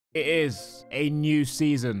It is a new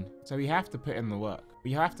season, so we have to put in the work.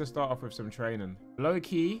 We have to start off with some training. Low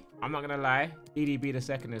key, I'm not gonna lie, DDB the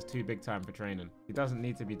second is too big time for training. He doesn't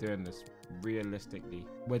need to be doing this, realistically.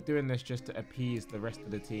 We're doing this just to appease the rest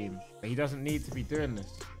of the team. But he doesn't need to be doing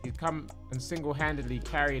this. He's come and single-handedly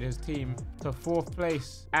carried his team to 4th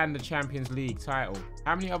place and the Champions League title.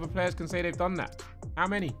 How many other players can say they've done that? How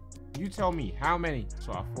many? You tell me, how many? That's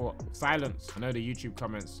what I thought. Silence. I know the YouTube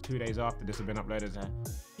comments 2 days after this have been uploaded.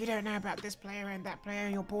 You don't know about this player and that player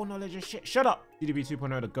and your ball knowledge is shit. Shut up. DDB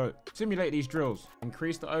 2.0 the GOAT. Simulate these drills.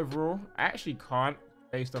 Increase the overall. I actually can't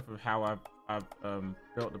based off of how I've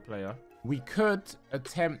built the player. We could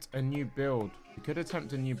attempt a new build. We could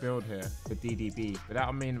attempt a new build here for DDB, but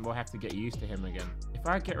that'll mean we'll have to get used to him again. If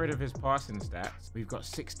I get rid of his passing stats, we've got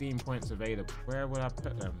 16 points available. Where would I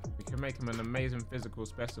put them? We can make him an amazing physical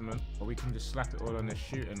specimen, or we can just slap it all on his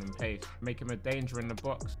shooting and pace. Make him a danger in the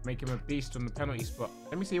box. Make him a beast on the penalty spot.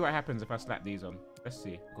 Let me see what happens if I slap these on. Let's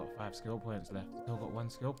see. We've got 5 skill points left. Still got 1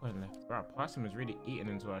 skill point left. Bro, our passing was really eating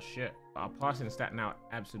into our shit. But our passing stat now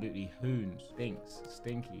absolutely hoons. Stinks.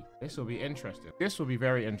 Stinky. This will be interesting. This will be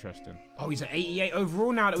very interesting. Oh, he's at 88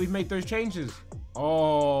 overall now that we've made those changes.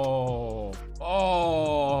 Oh,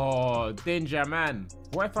 danger man.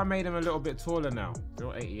 What if I made him a little bit taller now?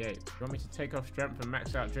 Still 88. You want me to take off strength and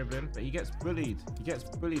max out dribbling? But he gets bullied. He gets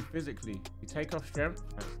bullied physically. You take off strength.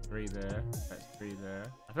 That's 3 there. That's 3 there.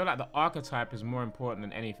 I feel like the archetype is more important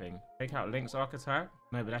than anything. Take out Link's archetype.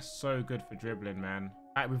 No, but that's so good for dribbling, man.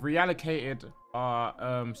 All right, we've reallocated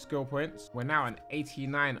our skill points. We're now an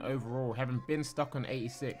 89 overall, having been stuck on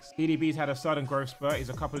 86. DDB's had a sudden growth spurt. He's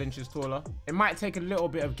a couple inches taller. It might take a little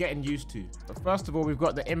bit of getting used to. But first of all, we've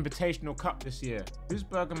got the Invitational Cup this year. Who's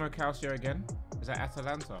Bergamo Calcio again? Is that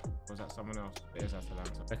Atalanta? Or is that someone else? It is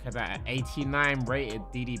Atalanta. Look at that, at 89 rated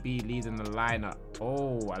DDB leading the lineup.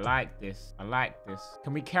 Oh, I like this. I like this.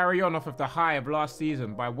 Can we carry on off of the high of last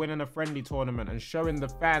season by winning a friendly tournament and showing the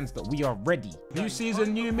fans that we are ready? New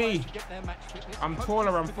season, new me. I'm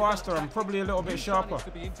taller, I'm faster, I'm probably a little bit sharper. I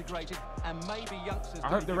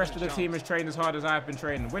hope the rest of the team has trained as hard as I've been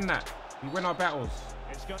training. Win that. We win our battles.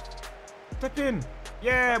 Step in.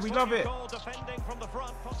 Yeah, we love it.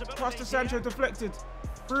 Pass to Sancho, deflected.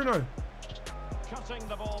 Bruno.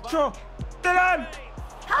 Sure. Dylan!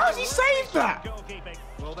 How has he saved that?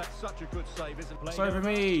 Well, that's such a good save, isn't it? It's over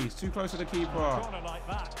me. He's too close to the keeper.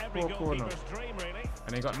 Poor corner.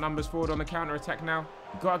 And they got numbers forward on the counter attack now.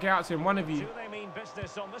 You've got to get out to him, one of you.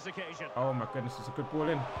 Oh my goodness, it's a good ball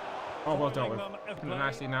in. Oh, well dealt with.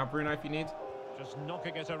 Nicely now, Bruno, if you need. Just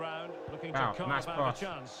knocking it around, looking wow, to nice pass.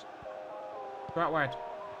 Chance. Go out wide.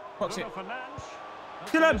 Box it.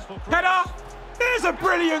 Dylan, header! There's a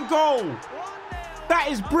brilliant goal! That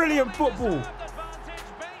is brilliant football.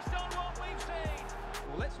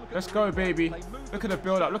 Let's go, baby. Look at the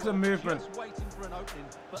build-up. Look at the movement.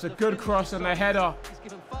 It's a good cross and the header.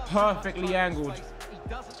 Perfectly angled.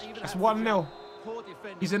 That's 1-0.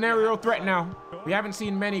 He's an aerial threat now. We haven't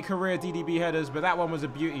seen many career DDB headers, but that one was a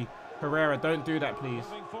beauty. Pereira, don't do that, please.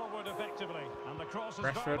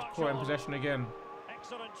 Rashford caught in possession again.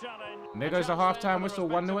 And there goes the half-time whistle.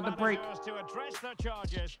 1-0 at the break.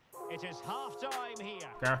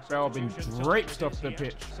 Gareth Bale been draped off the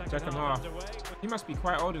pitch. Second half. He must be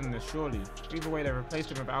quite old in this, surely. Either way, they replaced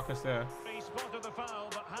him with Alcacer.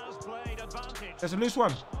 There's a loose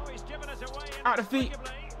one. Out the feet.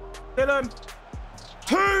 Dylan.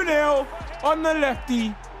 2-0 on the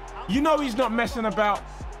lefty. You know he's not messing about.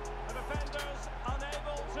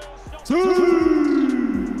 2.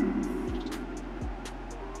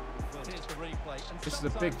 This is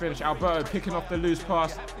a big finish. Alberto picking off the loose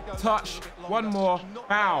pass. Touch. One more.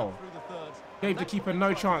 Foul. Gave the keeper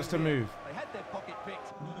no chance to move.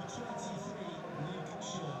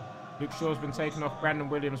 Luke Shaw's been taken off. Brandon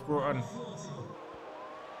Williams brought on.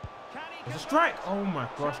 There's a strike. Oh my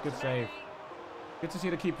gosh, good save. Good to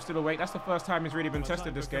see the keeper still awake. That's the first time he's really been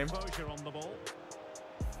tested this game.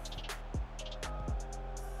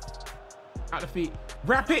 Out the feet.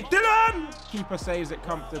 Wrap it, Dylan! Keeper saves it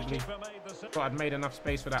comfortably. Thought I'd made enough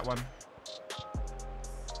space for that one.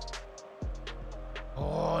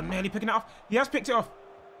 Oh, nearly picking it off. He has picked it off.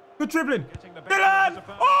 Good dribbling. Dylan!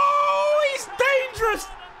 Oh, he's dangerous!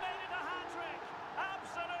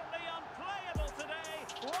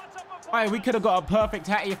 Hey, we could have got a perfect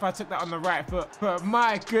hattie if I took that on the right foot. But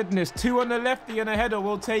my goodness, 2 on the lefty and a header,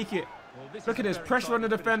 we'll take it. Look at this, pressure on the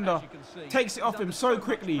defender. Takes it off him so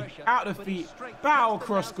quickly. Out the feet. Foul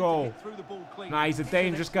cross goal. Nah, he's a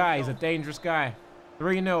dangerous guy. He's a dangerous guy.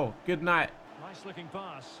 3-0. Good night. Nice looking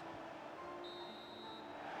pass.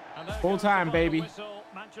 Full time, baby.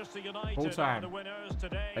 Full time.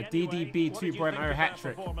 A DDB 2.0 hat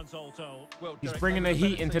trick. He's bringing the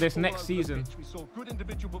heat into this next season.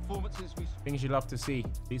 Things you love to see.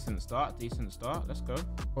 Decent start, decent start. Let's go.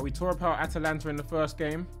 Well, we tore apart Atalanta in the first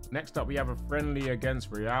game. Next up, we have a friendly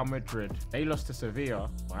against Real Madrid. They lost to Sevilla.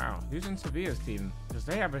 Wow, who's in Sevilla's team? Because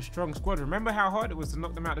they have a strong squad. Remember how hard it was to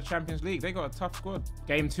knock them out of the Champions League? They got a tough squad.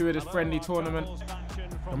 Game 2 of this friendly tournament.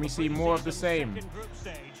 And we see more of the same.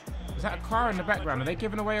 Is that a car in the background? Are they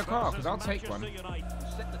giving away a car? Because I'll take one.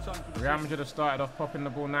 Real Madrid have started off popping the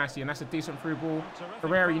ball nicely, and that's a decent through ball.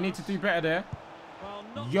 Herrera, you need to do better there.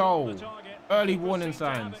 Yo, early warning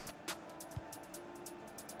signs.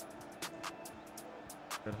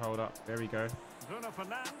 Good hold up. There we go.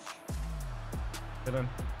 Dylan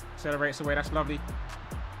accelerates away. That's lovely.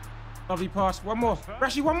 Lovely pass. One more.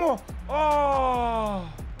 Rashie, one more.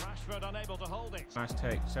 Oh! Rashford unable to hold it. Nice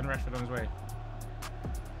take. Send Rashford on his way.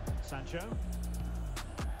 Sancho.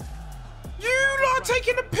 You lot are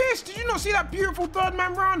taking the piss. Did you not see that beautiful third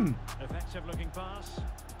man run? Effective looking pass.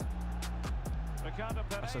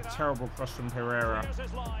 That's a terrible cross from Herrera.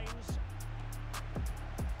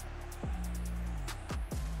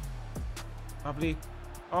 Lovely.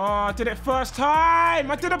 Oh, I did it first time.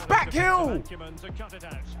 I did a back heel.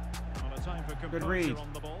 Good read.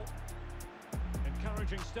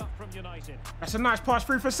 Encouraging stuff from United. That's a nice pass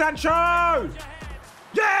through for Sancho.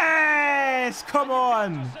 Yes! Come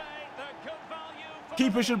on.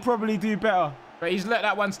 Keeper should probably do better. But he's let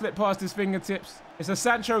that one slip past his fingertips. It's a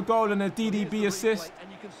Sancho goal and a DDB assist.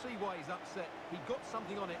 And you can see why he's upset. He got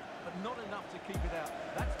something on it, but not enough to keep it out.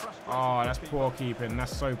 That's frustrating. Oh, that's poor keeping.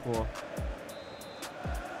 That's so poor.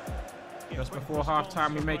 Just before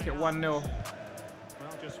half-time, we make it 1-0. Well,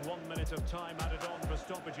 just 1 minute of time added on for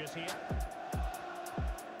stoppages here.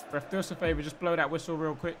 Ref, do us a favour, just blow that whistle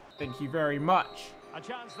real quick. Thank you very much. A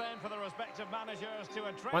chance then for the respective managers to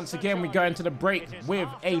address. Once again, we go into the break with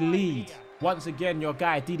a lead. Once again, your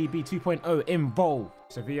guy DDB 2.0 involved.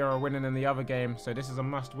 Sevilla are winning in the other game, so this is a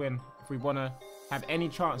must-win if we want to have any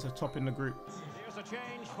chance of topping the group. Here's a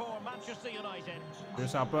change for Manchester United.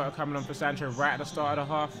 There's Alberto coming on for Sancho right at the start of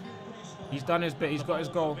the half. He's done his bit. He's got his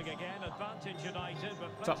goal.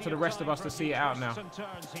 It's up to the rest of us to see it out now.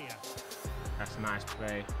 That's nice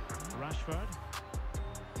play. Rashford.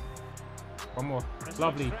 One more.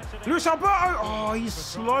 Lovely. Luis Alberto! Oh, he's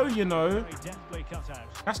slow, you know.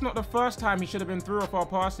 That's not the first time he should have been through off our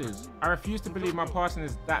passes. I refuse to believe my passing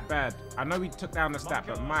is that bad. I know we took down the stat,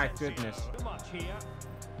 but my goodness.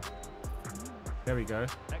 There we go.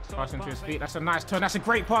 Pass into his feet. That's a nice turn. That's a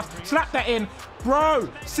great pass. Slap that in. Bro,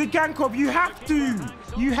 Sigankov, you have to.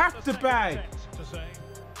 You have to bag.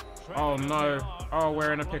 Oh, no. Oh,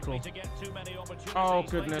 we're in a pickle. Oh,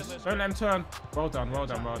 goodness. Don't let him turn. Well done, well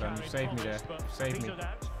done, well done. You saved me there. You saved me.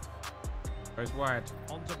 Goes wide.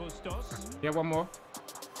 Yeah, one more.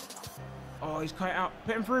 Oh, he's cut it out.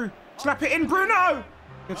 Put him through. Slap it in, Bruno.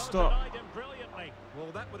 Good stop.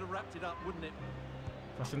 Well, that would have wrapped it up, wouldn't it?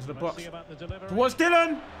 Cross into the box. Towards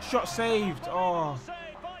Dylan. Shot saved. Oh.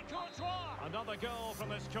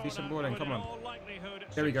 Decent ball then, come on.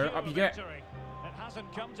 There we go. Up you get.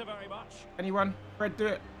 Anyone? Fred, do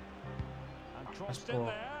it. That's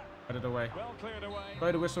poor. Headed away.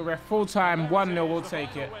 Blow the whistle, ref. Full time, 1-0, we'll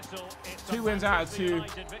take it. 2 wins out of 2.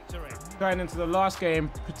 Going into the last game,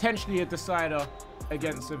 potentially a decider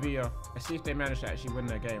against Sevilla. Let's see if they manage to actually win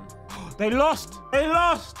their game. They lost! They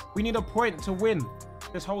lost! We need a point to win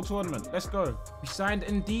this whole tournament. Let's go. We signed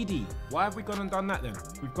Ndidi. Why have we gone and done that then?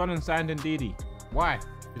 We've gone and signed Ndidi. Why?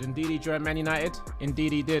 Did Ndidi join Man United?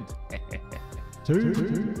 Ndidi did.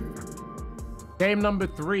 Game number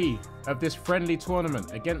 3 of this friendly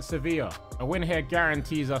tournament against Sevilla. A win here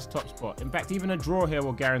guarantees us top spot. In fact, even a draw here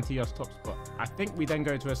will guarantee us top spot. I think we then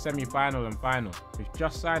go to a semi-final and final. We've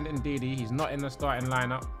just signed Ndidi. He's not in the starting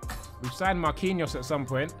lineup. We've signed Marquinhos at some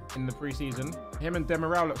point in the preseason. Him and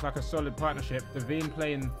Demiral looks like a solid partnership. Devine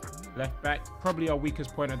playing left back, probably our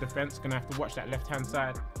weakest point of defense. Gonna have to watch that left-hand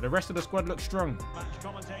side. The rest of the squad looks strong.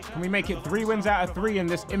 Can we make it 3 wins out of 3 in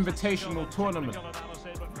this invitational tournament?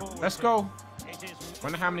 Let's go.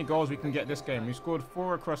 Wonder how many goals we can get this game. We scored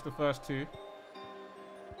 4 across the first 2.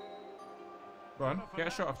 Go on, get a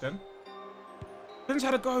shot off then. Vince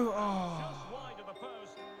had a go. Oh.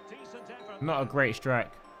 Not a great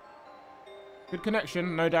strike. Good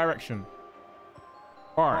connection, no direction.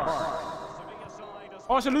 Alright.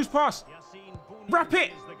 Oh, it's a loose pass. Wrap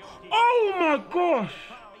it. Oh my gosh.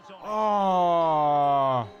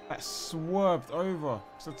 Oh, that swerved over.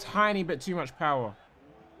 It's a tiny bit too much power.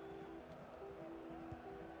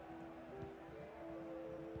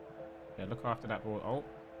 Yeah, look after that ball. Oh,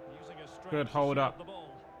 good hold up.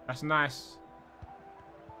 That's nice.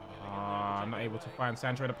 I'm not able to find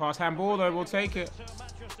Sancho the pass. Handball though, we'll take it.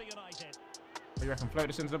 What do you reckon? Float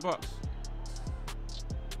this into the box.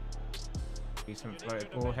 Decent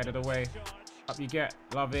floated ball, headed away. Up you get.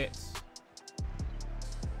 Love it.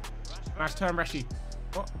 Nice turn, Rashi.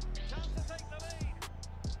 What?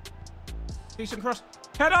 Decent cross.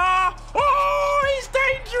 Header! Oh, he's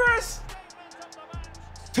dangerous!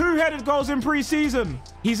 2 headed goals in pre-season.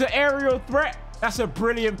 He's an aerial threat. That's a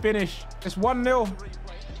brilliant finish. It's 1-0.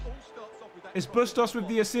 It's Bustos with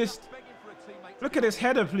the assist. Look at this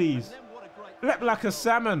header, please. Leapt like a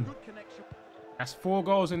salmon. That's 4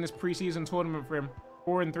 goals in this pre-season tournament for him.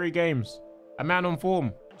 4 in 3 games. A man on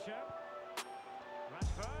form.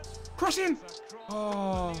 Crossing.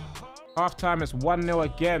 Oh. Half time, it's 1-0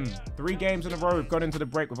 again. 3 games in a row, we've gone into the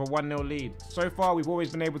break with a 1-0 lead. So far, we've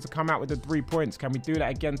always been able to come out with the 3 points. Can we do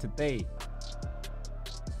that again today?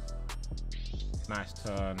 Nice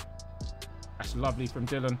turn. That's lovely from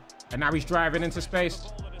Dylan. And now he's driving into space.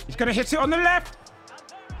 He's going to hit it on the left.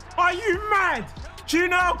 Are you mad? Do you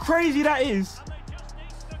know how crazy that is?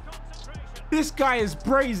 This guy is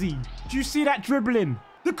brazy. Do you see that dribbling?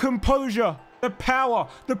 The composure, the power,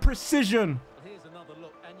 the precision.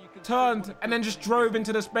 Turned and then just drove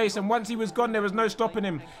into the space, and once he was gone, there was no stopping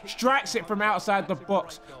him. Strikes it from outside the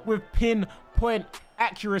box with pinpoint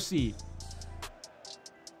accuracy.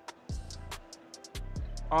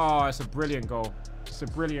 Oh, it's a brilliant goal. It's a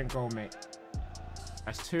brilliant goal, mate.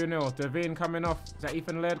 That's 2-0. Devine coming off. Is that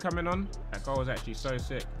Ethan Laird coming on? That goal is actually so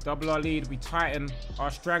sick. Double our lead. We tighten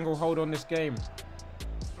our stranglehold on this game.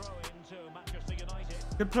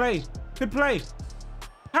 Good play. Good play.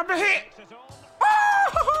 Have a hit.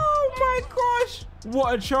 Oh my gosh.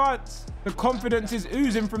 What a chance. The confidence is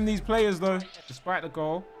oozing from these players though. Despite the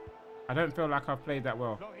goal, I don't feel like I've played that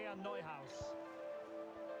well.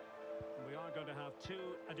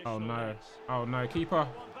 Oh no. Oh no. Keeper.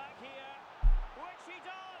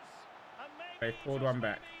 They've pulled one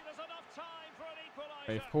back.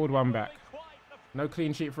 They've pulled one back. No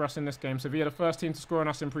clean sheet for us in this game. Sevilla, the first team to score on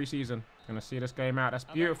us in pre-season. Gonna see this game out. That's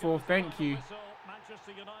beautiful. Thank you.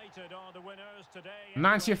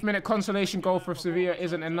 90th minute consolation goal for Sevilla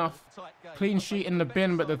isn't enough. Clean sheet in the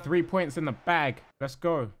bin, but the 3 points in the bag. Let's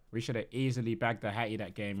go. We should have easily bagged the Hattie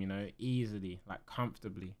that game, you know, easily, like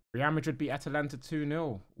comfortably. Real Madrid beat Atalanta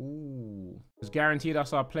 2-0. Ooh. It's guaranteed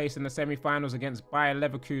us our place in the semi-finals against Bayer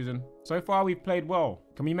Leverkusen. So far, we've played well.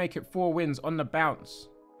 Can we make it 4 wins on the bounce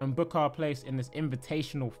and book our place in this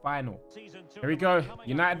invitational final? Here we go.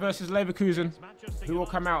 United versus Leverkusen. Who will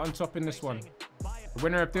come out on top in this one? The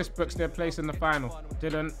winner of this books their place in the final.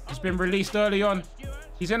 Dylan has been released early on.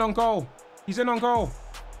 He's in on goal. He's in on goal.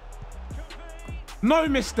 No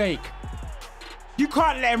mistake. You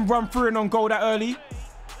can't let him run through and on goal that early.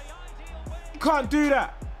 You can't do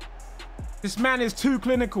that. This man is too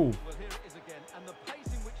clinical.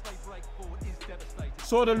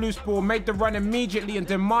 Saw the loose ball, made the run immediately and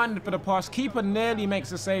demanded for the pass. Keeper nearly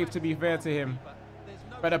makes a save, to be fair to him.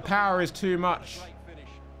 But the power is too much.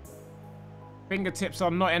 Fingertips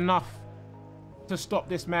are not enough to stop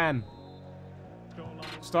this man.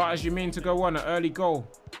 Start as you mean to go on, an early goal.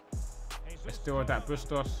 Let's deal with that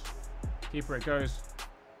Bustos. Keeper it goes.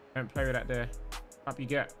 Don't play with that there. Up you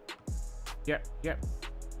get. Yep, yep.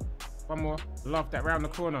 One more. Love that round the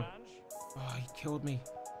corner. Oh, he killed me.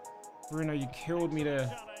 Bruno, you killed me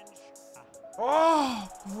there. Oh,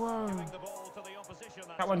 bro.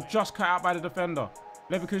 That one just cut out by the defender.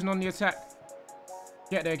 Leverkusen on the attack.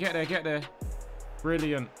 Get there, get there, get there.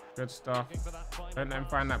 Brilliant. Good stuff. Don't let him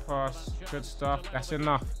find that pass. Good stuff. That's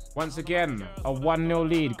enough. Once again, a 1-0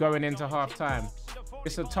 lead going into half-time.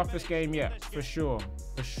 It's the toughest game yet, for sure.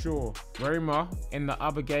 For sure. Roma, in the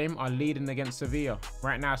other game, are leading against Sevilla.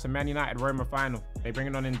 Right now, it's a Man United-Roma final. They bring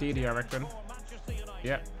it on Ndidi, I reckon.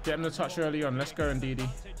 Yep. Get him the touch early on. Let's go, Ndidi.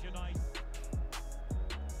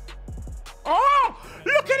 Oh!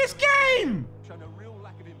 Look at this game!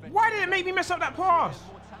 Why did it make me mess up that pass?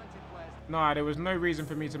 Nah, there was no reason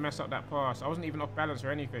for me to mess up that pass. I wasn't even off balance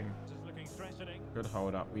or anything. Good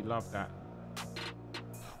hold up. We love that.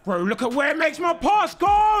 Bro, look at where it makes my pass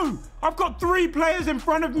go! I've got 3 players in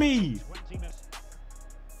front of me.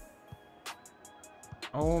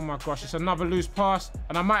 Oh my gosh, it's another loose pass.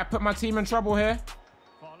 And I might have put my team in trouble here.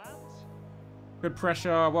 Good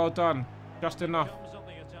pressure. Well done. Just enough.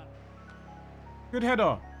 Good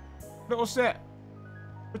header. Little set.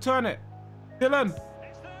 Return it. Dylan.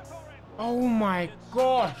 Oh my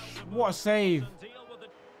gosh. What a save.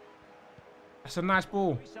 That's a nice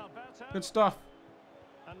ball. Good stuff.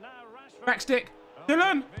 Back stick.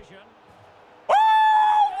 Dylan.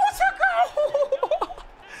 Oh, what a goal.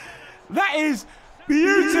 That is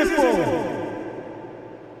Beautiful.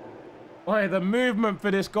 Boy, the movement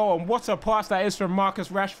for this goal, and what a pass that is from Marcus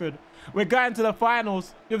Rashford. We're going to the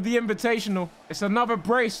finals of the Invitational. It's another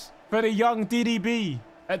brace for the young DDB.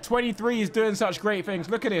 At 23, he's doing such great things.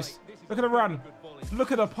 Look at this. Look at the run.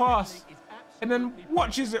 Look at the pass. And then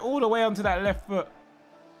watches it all the way onto that left foot.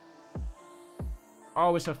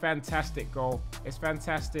 Oh, it's a fantastic goal. It's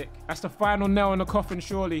fantastic. That's the final nail in the coffin,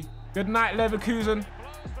 surely. Good night, Leverkusen.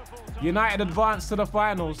 United advance to the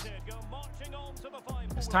finals.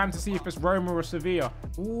 It's time to see if it's Roma or Sevilla.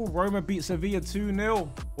 Ooh, Roma beat Sevilla 2-0.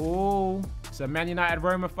 Ooh, it's a Man United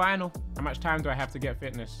Roma final. How much time do I have to get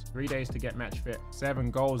fitness? 3 days to get match fit.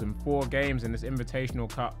 7 goals in 4 games in this Invitational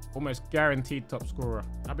Cup. Almost guaranteed top scorer.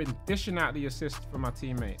 I've been dishing out the assists for my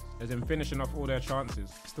teammates, as in finishing off all their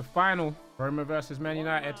chances. It's the final. Roma versus Man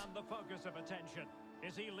United.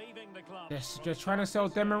 Yes, just trying to sell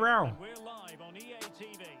Demiral.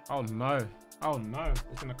 Oh no. Oh no,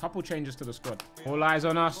 there's been a couple changes to the squad. All eyes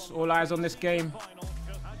on us, all eyes on this game.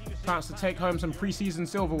 Chance to take home some pre-season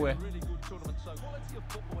silverware.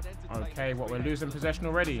 Okay, what, we're losing possession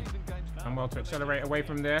already. I'm well to accelerate away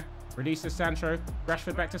from there. Release to Sancho.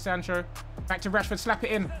 Rashford back to Sancho. Back to Rashford, slap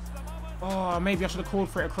it in. Oh, maybe I should have called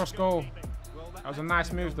for it across goal. That was a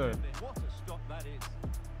nice move though.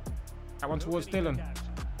 That one towards Dylan.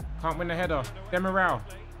 Can't win the header. Demiral.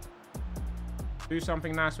 Do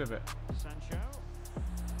something nice with it.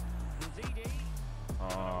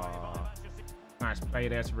 Oh, nice play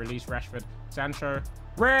there to release Rashford. Sancho.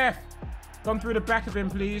 Ref! Gone through the back of him,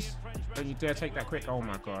 please. Don't you dare take that quick. Oh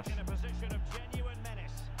my gosh.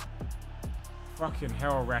 Fucking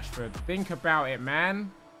hell, Rashford. Think about it,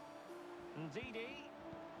 man.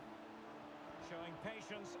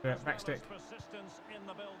 Yeah, back stick.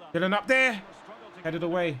 Dylan up there. Headed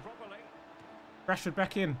away. Rashford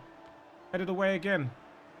back in. Headed away again.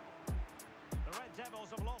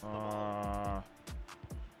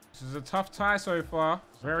 This is a tough tie so far.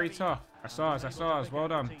 Very tough. I saw us. Well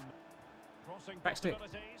done. Back stick.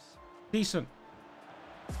 Decent.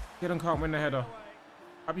 Dylan can't win the header.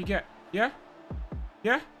 Up you get. Yeah?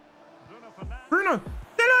 Yeah? Bruno!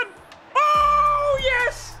 Dylan! Oh,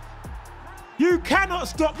 yes! You cannot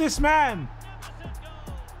stop this man!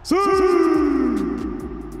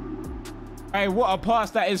 Hey, what a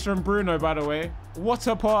pass that is from Bruno, by the way. What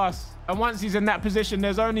a pass. And once he's in that position,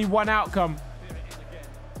 there's only one outcome.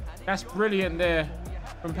 That's brilliant there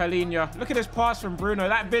from Palhinha. Look at this pass from Bruno.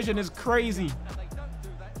 That vision is crazy.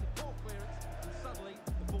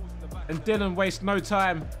 And Dylan wastes no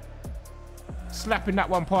time slapping that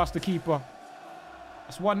one past the keeper.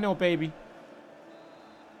 It's 1-0, baby.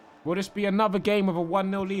 Will this be another game with a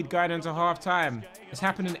 1-0 lead going into half-time? It's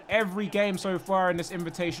happening every game so far in this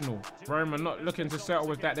Invitational. Roma not looking to settle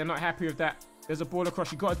with that. They're not happy with that. There's a ball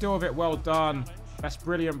across. You got to deal with it. Well done. That's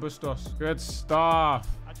brilliant, Bustos. Good stuff.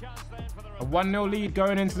 A 1-0 lead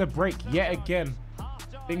going into the break yet again.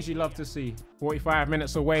 Things you love to see. 45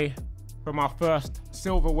 minutes away from our first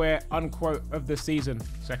silverware unquote of the season.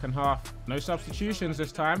 Second half. No substitutions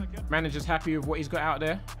this time. Manager's happy with what he's got out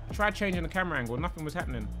there. Tried changing the camera angle. Nothing was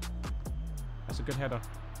happening. That's a good header.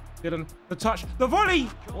 Dylan, the touch, the volley.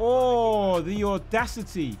 Oh, the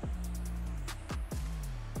audacity.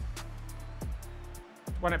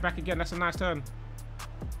 Won it back again. That's a nice turn.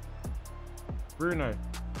 Bruno.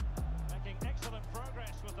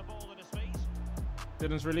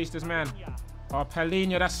 Dylan's released his man. Oh,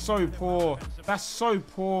 Palhinha, that's so poor. That's so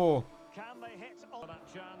poor.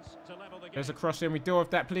 There's a cross in. We deal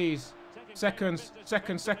with that, please. Seconds.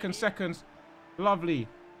 Lovely.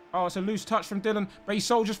 Oh, it's a loose touch from Dylan, but he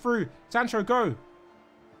soldiers through. Sancho, go.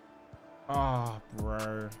 Oh,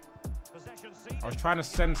 bro. I was trying to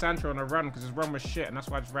send Sancho on a run because his run was shit, and that's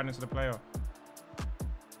why I just ran into the player.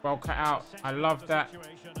 Well cut out. I love that.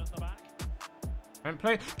 And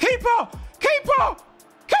play. Keeper! Keeper!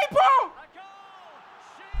 Keeper!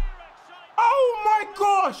 Oh my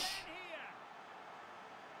gosh!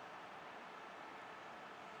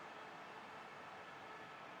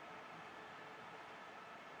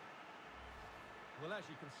 Well, as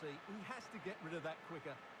you can see, he has to get rid of that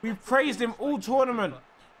quicker. We've praised him all tournament.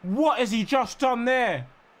 What has he just done there?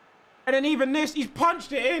 And then even this, he's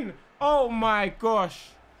punched it in. Oh my gosh.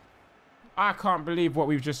 I can't believe what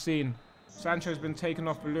we've just seen. Sancho's been taken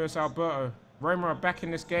off for Luis Alberto. Roma are back in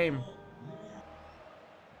this game.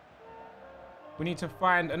 We need to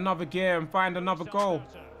find another gear and find another goal.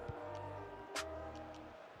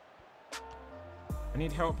 I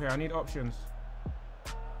need help here. I need options.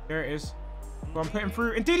 There it is. Go on, put him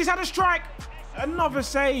through. Indeed, he's had a strike. Another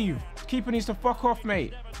save. Keeper needs to fuck off,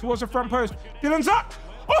 mate. Towards the front post. Dylan's up.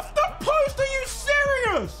 Off the post. Are you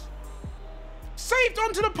serious? saved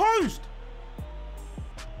onto the post.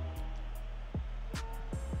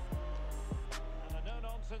 And a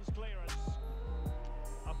no-nonsense clearance.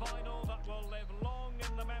 A final that will live long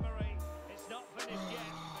in the memory. It's not finished yet.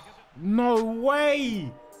 No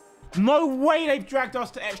way. No way they've dragged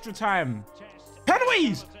us to extra time.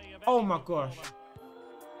 Penalties. Oh my gosh.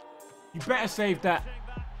 You better save that.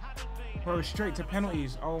 Bro, straight to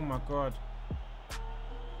penalties. Oh my God.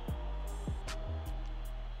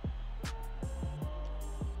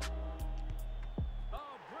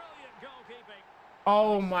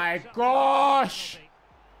 Oh my gosh.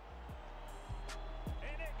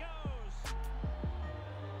 In it goes.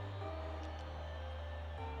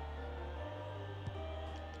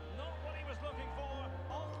 Not what he was looking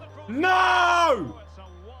for. Off the cross. No! It's a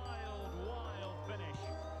wild, wild finish.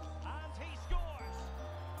 And he scores.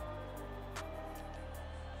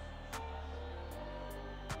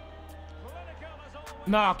 Political as always.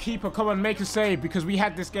 Nah, keeper, come on, make a save because we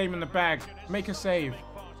had this game in the bag. Make a save.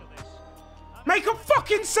 Make a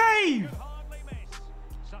fucking save!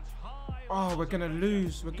 Oh, we're gonna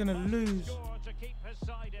lose. We're gonna lose.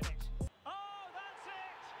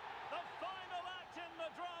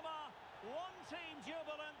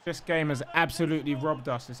 This game has absolutely robbed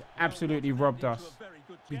us. It's absolutely robbed us.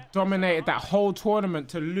 We dominated that whole tournament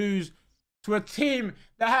to lose to a team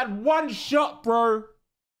that had one shot, bro.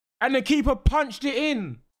 And the keeper punched it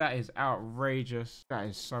in. That is outrageous. That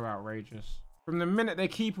is so outrageous. From the minute their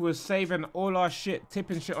keeper was saving all our shit,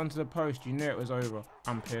 tipping shit onto the post, you knew it was over.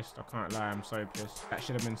 I'm pissed. I can't lie. I'm so pissed. That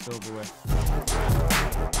should have been silverware.